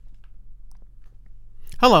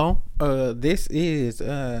Hello. This is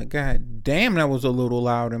god damn, that was a little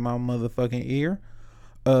loud in my motherfucking ear.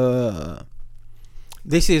 Uh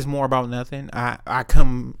this is more about nothing. I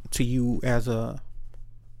come to you as a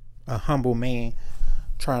humble man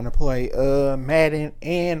trying to play Madden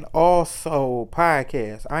and also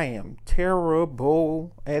podcast. I am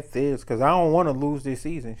terrible at this cuz I don't want to lose this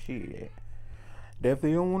season. Shit.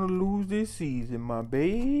 Definitely don't want to lose this season, my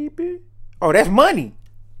baby. Oh, that's money.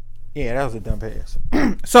 Yeah, that was a dumb pass.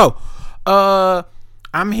 So,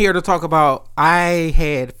 I'm here to talk about. I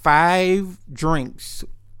had 5 drinks,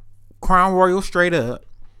 Crown Royal straight up.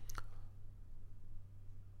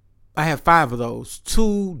 I have 5 of those.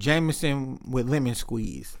 2 Jameson with lemon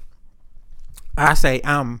squeeze. I say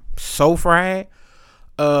I'm so fried.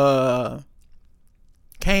 Came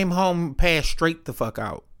home, passed straight the fuck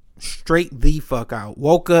out. Straight the fuck out.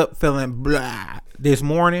 Woke up feeling blah this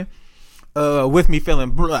morning. With me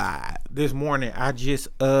feeling blah this morning. I just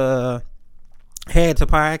had to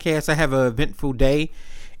podcast. I have an eventful day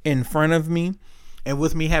in front of me, and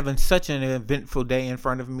with me having such an eventful day in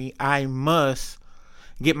front of me, I must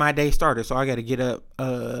get my day started. So I got to get up.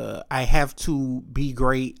 I have to be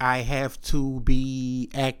great. I have to be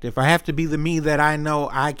active. I have to be the me that I know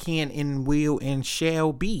I can and will and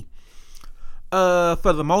shall be. For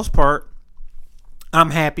the most part,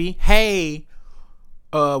 I'm happy. Hey,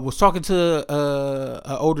 was talking to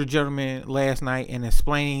an older gentleman last night and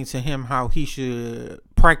explaining to him how he should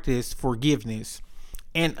practice forgiveness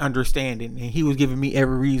and understanding, and he was giving me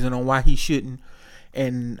every reason on why he shouldn't,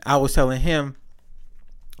 and I was telling him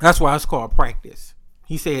that's why it's called practice.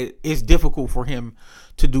 He said it's difficult for him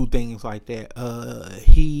to do things like that.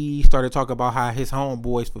 He started talking about how his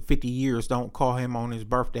homeboys for 50 years don't call him on his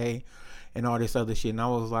birthday and all this other shit, and I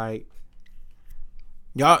was like,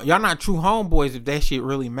 Y'all not true homeboys if that shit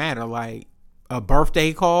really matter. Like a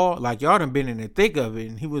birthday call, like y'all done been in the thick of it.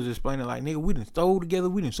 And he was explaining like, nigga, we done stole together,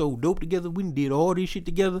 we done sold dope together, we done did all this shit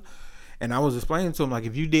together. And I was explaining to him like,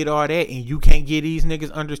 if you did all that and you can't get these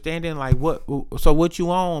niggas understanding, like what? So what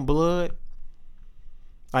you on, blood?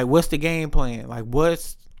 Like what's the game plan? Like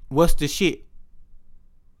what's the shit?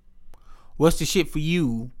 What's the shit for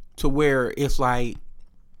you to where it's like,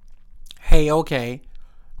 hey, okay,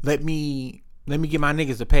 let me get my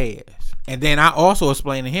niggas a pass. And then I also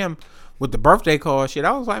explained to him with the birthday call shit.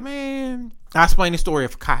 I was like, man, I explained the story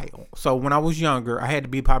of Kyle. So when I was younger, I had to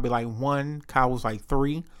be probably like 1. Kyle was like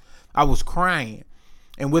 3. I was crying.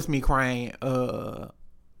 And with me crying, Kyle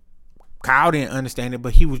didn't understand it,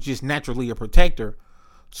 but he was just naturally a protector.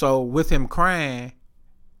 So with me crying,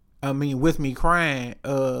 he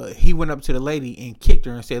went up to the lady and kicked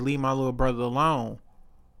her and said, leave my little brother alone.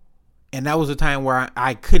 And that was a time where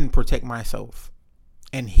I couldn't protect myself.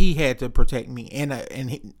 And he had to protect me. And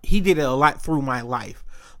he did it a lot through my life.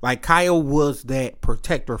 Like Kyle was that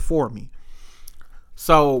protector for me.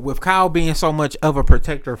 So with Kyle being so much of a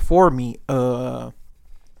protector for me, I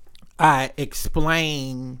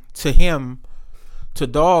explained to him, to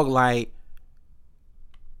Dog, like,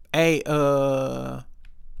 hey, yeah,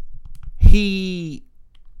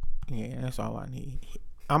 that's all I need.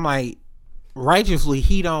 I'm like, righteously,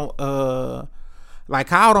 he don't like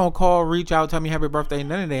Kyle don't call, reach out, tell me happy birthday,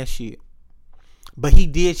 none of that shit. But he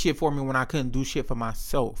did shit for me when I couldn't do shit for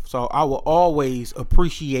myself. So I will always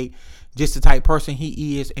appreciate just the type person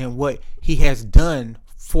he is and what he has done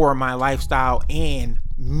for my lifestyle and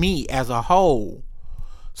me as a whole.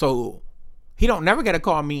 So he don't never gotta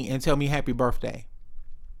call me and tell me happy birthday.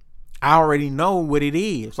 I already know what it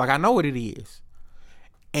is. Like I know what it is.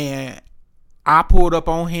 And I pulled up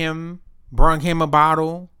on him, brung him a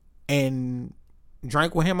bottle, and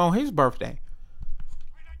drank with him on his birthday.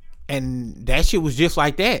 And that shit was just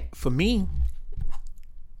like that for me.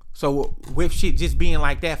 So with shit just being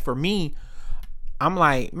like that for me, I'm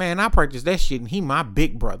like, man, I practice that shit and he my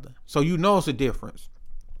big brother. So you know it's a difference.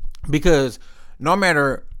 Because no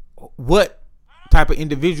matter what type of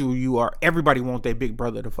individual you are, everybody want their big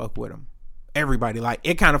brother to fuck with them. Everybody. Like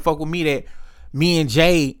it kind of fuck with me that me and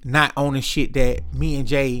Jay not owning shit that me and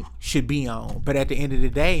Jay should be on. But at the end of the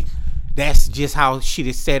day, that's just how shit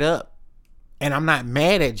is set up. And I'm not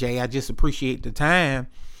mad at Jay. I just appreciate the time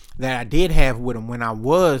that I did have with him when I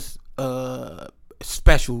was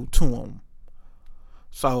special to him.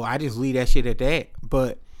 So I just leave that shit at that.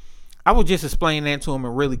 But I was just explaining that to him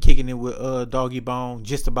and really kicking it with Doggy Bone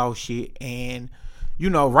just about shit. And,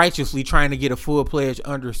 you know, righteously trying to get a full-fledged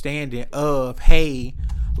understanding of, hey,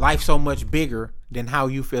 life's so much bigger than how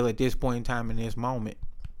you feel at this point in time in this moment.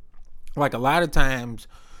 Like a lot of times,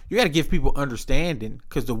 you got to give people understanding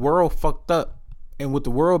because the world fucked up. And with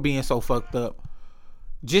the world being so fucked up,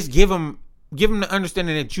 just give them the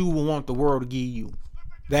understanding that you will want the world to give you.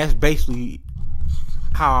 That's basically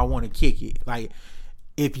how I want to kick it. Like,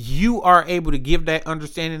 if you are able to give that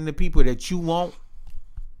understanding to people that you want,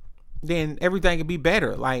 then everything can be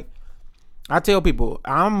better. Like, I tell people,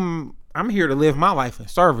 I'm here to live my life in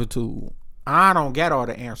servitude. I don't get all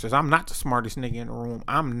the answers. I'm not the smartest nigga in the room.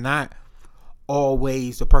 I'm not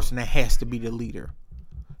always the person that has to be the leader.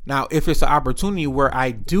 Now, if it's an opportunity where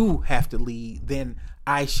I do have to lead, then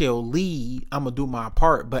I shall lead. I'm gonna do my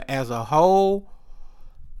part. But as a whole,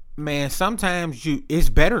 man, sometimes it's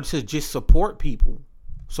better to just support people.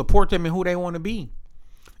 Support them in who they want to be.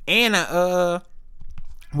 And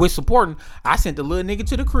with supporting, I sent the little nigga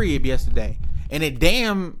to the crib yesterday. And it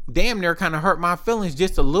damn near kind of hurt my feelings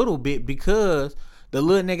just a little bit, because the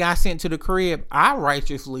little nigga I sent to the crib, I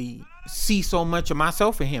righteously see so much of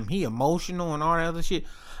myself in him. He emotional and all that other shit.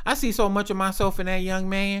 I see so much of myself in that young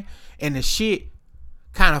man, and the shit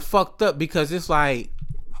kind of fucked up, because it's like,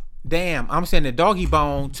 damn, I'm sending Doggy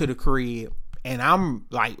Bone to the crib, and I'm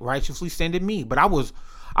like righteously sending me. But I was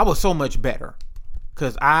so much better,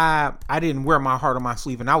 because I didn't wear my heart on my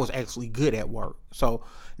sleeve, and I was actually good at work. So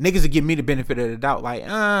niggas would give me the benefit of the doubt, like,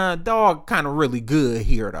 dog kind of really good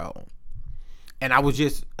here though. And I was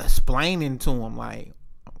just explaining to him, like,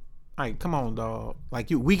 come on, dog. Like,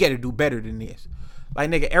 we got to do better than this. Like,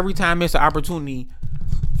 nigga, every time it's an opportunity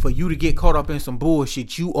for you to get caught up in some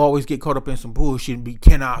bullshit, you always get caught up in some bullshit and be,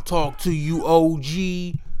 can I talk to you,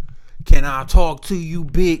 OG? Can I talk to you,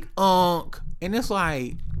 Big Unk? And it's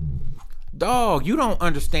like, dog, you don't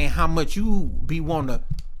understand how much you be want to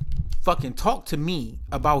fucking talk to me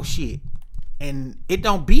about shit. And it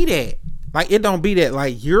don't be that. Like, it don't be that.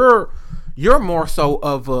 Like, you're more so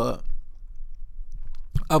of a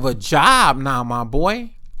job now, my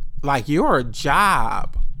boy. Like, you're a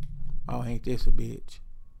job. Oh, ain't this a bitch?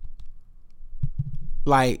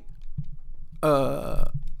 Like,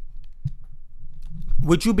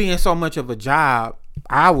 with you being so much of a job,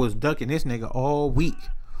 I was ducking this nigga all week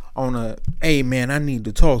on a, hey man, I need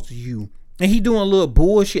to talk to you. And he doing a little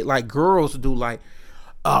bullshit like girls do, like,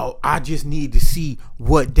 oh, I just need to see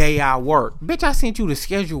what day I work. Bitch, I sent you the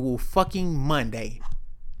schedule fucking Monday.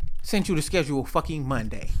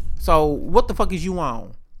 So what the fuck is you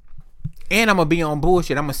on? And I'm gonna be on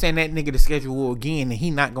bullshit. I'm gonna send that nigga the schedule again, and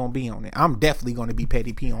he not gonna be on it. I'm definitely gonna be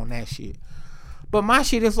petty P on that shit. But my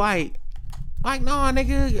shit is like, no,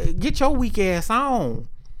 nigga, get your weak ass on.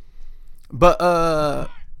 But I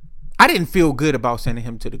didn't feel good about sending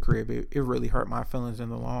him to the crib. It really hurt my feelings in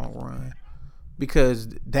the long run, because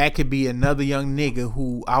that could be another young nigga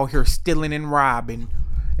who out here stealing and robbing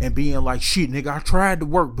and being like, shit, nigga, I tried to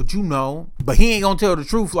work, but he ain't gonna tell the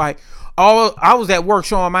truth. Like, I was at work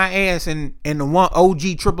showing my ass, and the one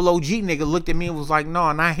triple OG nigga looked at me and was like,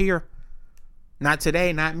 no, not here. Not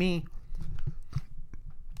today, not me.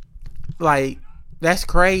 Like, that's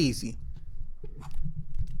crazy.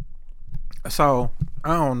 So,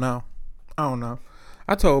 I don't know.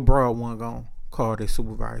 I told bro I wasn't gonna call the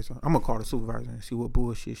supervisor. I'm gonna call the supervisor and see what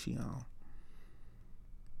bullshit she on.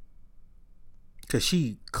 Cause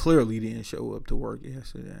she clearly didn't show up to work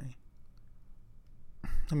yesterday.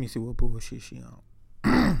 Let me see what bullshit she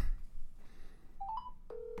on.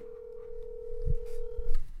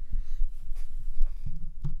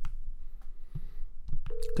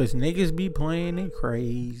 Cause niggas be playing it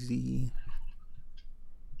crazy.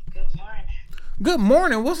 Good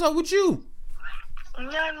morning. What's up with you?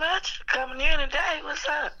 Not much. Coming in today. What's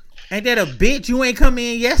up? Ain't that a bitch? You ain't come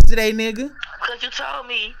in yesterday, nigga. Cause you told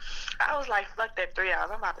me. I was like, fuck that 3 hours.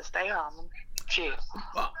 I'm about to stay home. Chill.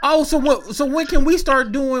 Oh, so what? So when can we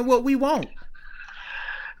start doing what we want?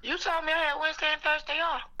 You told me I had Wednesday and Thursday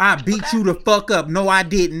off. I beat you the fuck up. No, I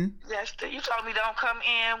didn't. Yes, you told me don't come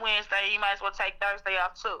in Wednesday. You might as well take Thursday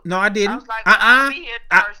off too. No, I didn't. I was like, I'll be here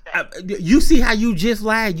Thursday. You see how you just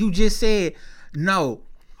lied? You just said no.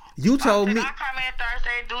 You told me. I come in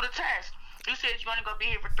Thursday and do the test. You said you're gonna go be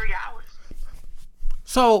here for 3 hours.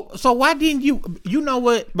 So why didn't you? You know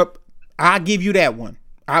what? But I'll give you that one.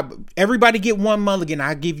 Everybody get one mulligan.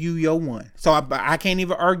 I give you your one. So I can't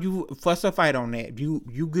even argue, fuss or fight on that.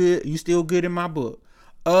 You good? You still good in my book?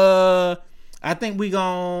 I think we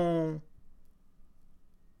gon'.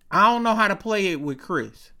 I don't know how to play it with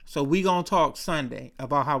Chris, so we gonna talk Sunday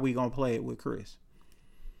about how we gonna play it with Chris.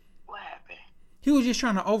 What happened? He was just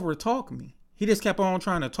trying to over talk me. He just kept on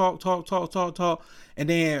trying to talk, and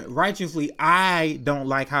then righteously, I don't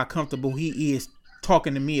like how comfortable he is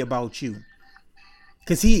talking to me about you.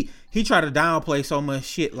 Cause he tried to downplay so much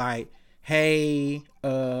shit, like, hey,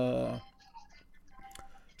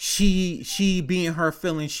 she be in her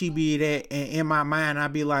feelings, she be that, and in my mind I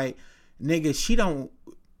be like, nigga, she don't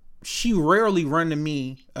she rarely run to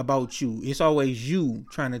me about you. It's always you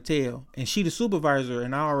trying to tell. And she the supervisor,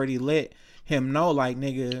 and I already let him know, like,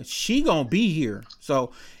 nigga, she gonna be here.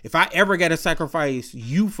 So if I ever gotta sacrifice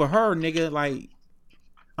you for her, nigga, like,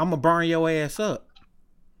 I'm gonna burn your ass up.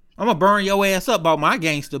 I'm gonna burn your ass up about my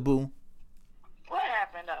gangster boo. What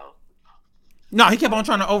happened though? No, he kept on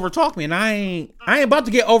trying to overtalk me, and I ain't about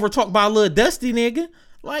to get overtalked by a little dusty nigga.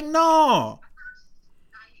 Like, no.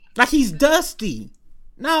 Like, he's dusty.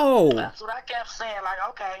 No. That's what I kept saying. Like,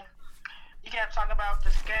 okay, you kept talking about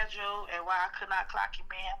the schedule and why I could not clock you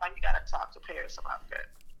in. Like, you gotta talk to Paris about that.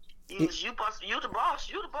 You the boss.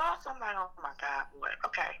 You the boss. I'm like, oh my god, boy.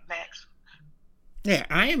 Okay, next. Yeah,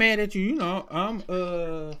 I ain't mad at you. You know,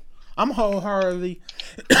 I'm wholeheartedly,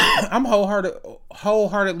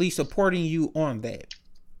 wholeheartedly supporting you on that.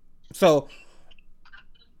 So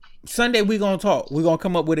Sunday we gonna talk. We gonna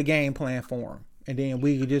come up with a game plan for him, and then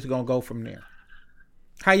we just gonna go from there.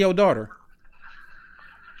 How your daughter?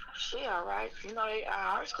 She all right. You know,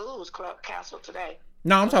 her school was canceled today.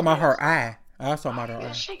 No, I'm talking about her eye. I was talking about her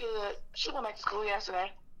eye. She good. She went back to school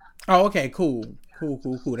yesterday. Oh, okay, cool.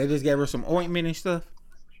 They just gave her some ointment and stuff.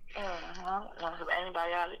 Want some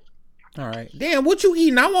antibiotics. All right. Damn, what you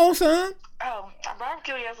eating? I want some. Oh, I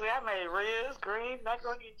barbecue yesterday. I made ribs, greens,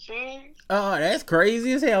 macaroni and cheese. Oh, that's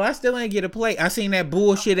crazy as hell. I still ain't get a plate. I seen that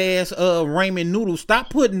bullshit ass ramen noodles.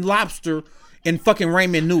 Stop putting lobster in fucking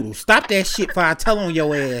ramen noodles. Stop that shit before I tell on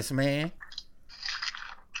your ass, man.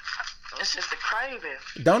 It's just a craving.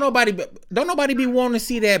 Don't nobody be wanting to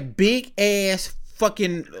see that big ass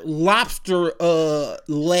fucking lobster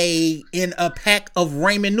leg in a pack of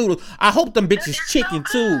ramen noodles. I hope them bitches chicken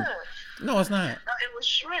too. No, it's not. No, it was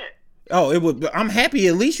shrimp. Oh, it was. I'm happy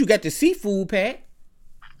at least you got the seafood pack.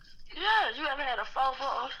 Yeah, you ever had a pho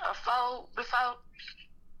before?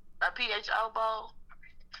 A PHO bowl?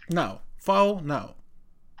 No. Pho? No.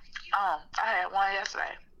 I had one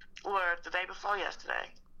yesterday. Or the day before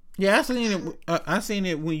yesterday. Yeah, I seen it. I seen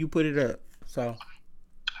it when you put it up. So.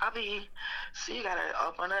 See, you gotta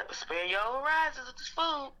open up, spare your horizons with this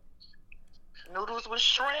food. Noodles with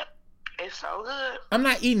shrimp. It's so good. I'm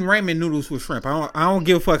not eating ramen noodles with shrimp. I don't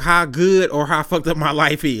give a fuck how good or how fucked up my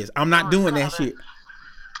life is. I'm not doing that shit.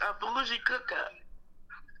 A bougie cook up.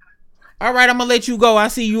 All right, I'm gonna let you go. I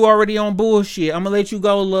see you already on bullshit. I'm gonna let you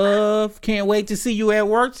go, love. Can't wait to see you at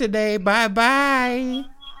work today. Bye bye.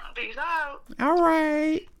 Peace out. All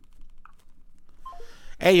right.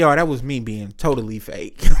 Hey, y'all, that was me being totally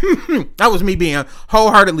fake. That was me being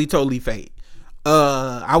wholeheartedly totally fake.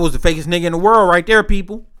 I was the fakest nigga in the world right there,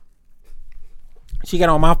 people. She got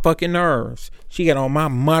on my fucking nerves. She got on my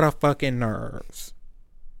motherfucking nerves.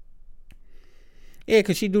 Yeah,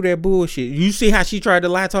 because she do that bullshit. You see how she tried to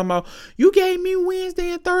lie, talking about, you gave me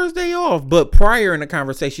Wednesday and Thursday off. But prior in the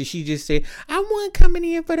conversation, she just said, I wasn't coming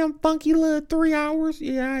in for them funky little 3 hours.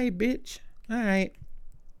 Yeah, all right, bitch. All right.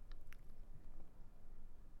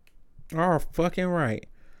 Oh, fucking right.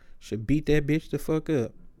 Should beat that bitch the fuck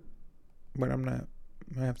up. But I'm not.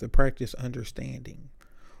 I have to practice understanding.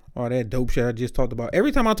 All that dope shit I just talked about.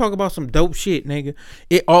 Every time I talk about some dope shit, nigga,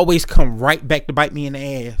 it always come right back to bite me in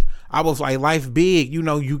the ass. I was like, life big. You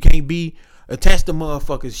know, you can't be attached to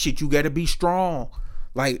motherfuckers. Shit, you gotta be strong.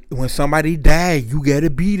 Like, when somebody died, you gotta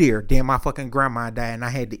be there. Then my fucking grandma died, and I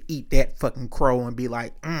had to eat that fucking crow and be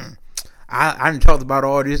like, I done talked about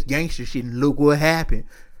all this gangster shit, and look what happened.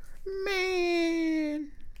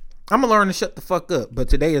 Man, I'm gonna learn to shut the fuck up, but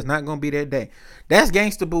today is not gonna be that day. That's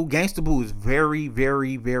Gangsta Boo. Gangsta Boo is very,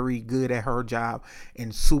 very, very good at her job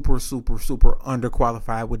and super, super, super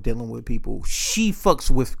underqualified with dealing with people. She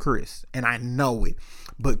fucks with Chris, and I know it,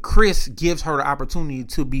 but Chris gives her the opportunity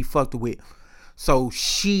to be fucked with, so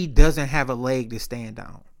she doesn't have a leg to stand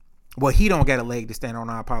on. Well, he don't got a leg to stand on.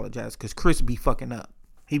 I apologize, because Chris be fucking up.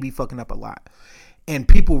 He be fucking up a lot. And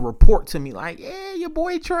people report to me like, yeah, your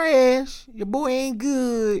boy trash. Your boy ain't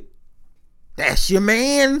good. That's your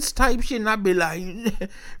man's type shit. And I be like,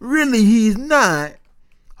 really, he's not.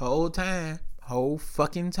 Whole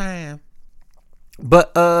fucking time.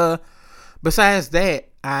 But besides that,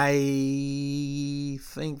 I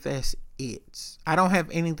think that's it. I don't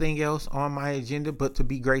have anything else on my agenda but to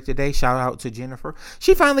be great today. Shout out to Jennifer.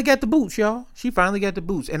 She finally got the boots, y'all. She finally got the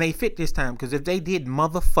boots. And they fit this time. Because if they did,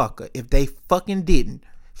 motherfucker, if they fucking didn't,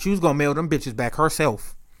 she was going to mail them bitches back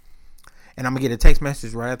herself. And I'm going to get a text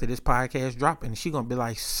message right after this podcast drop. And she going to be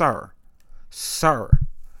like, sir.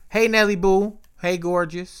 Hey, Nelly Boo. Hey,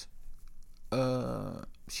 gorgeous.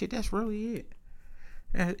 Shit, that's really it.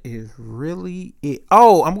 That is really it.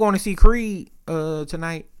 Oh, I'm going to see Creed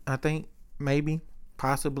tonight, I think. Maybe.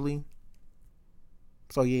 Possibly.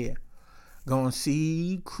 So, yeah. Gonna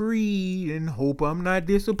see Creed and hope I'm not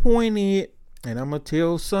disappointed. And I'm gonna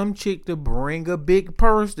tell some chick to bring a big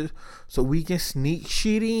purse so we can sneak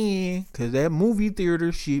shit in. Cause that movie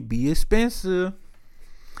theater shit be expensive.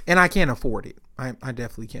 And I can't afford it. I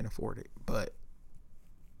definitely can't afford it. But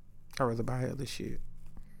I'd rather buy other shit.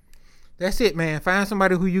 That's it, man. Find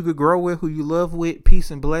somebody who you could grow with, who you love with.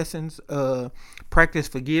 Peace and blessings. Practice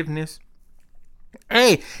forgiveness.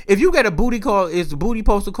 Hey, if you get a booty call, is the booty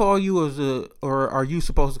supposed to call you, or are you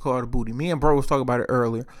supposed to call the booty? Me and bro was talking about it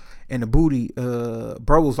earlier, and the booty,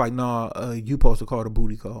 bro was like, "Nah, you supposed to call the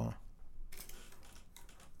booty call."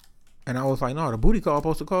 And I was like, "No, the booty call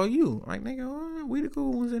supposed to call you." Like, nigga, we the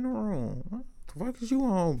cool ones in the room. What the fuck is you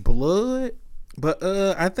on, blood? But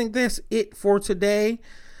I think that's it for today.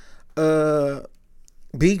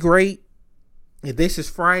 Be great. If this is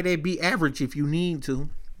Friday, be average if you need to.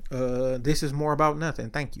 This is more about nothing.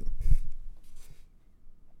 Thank you.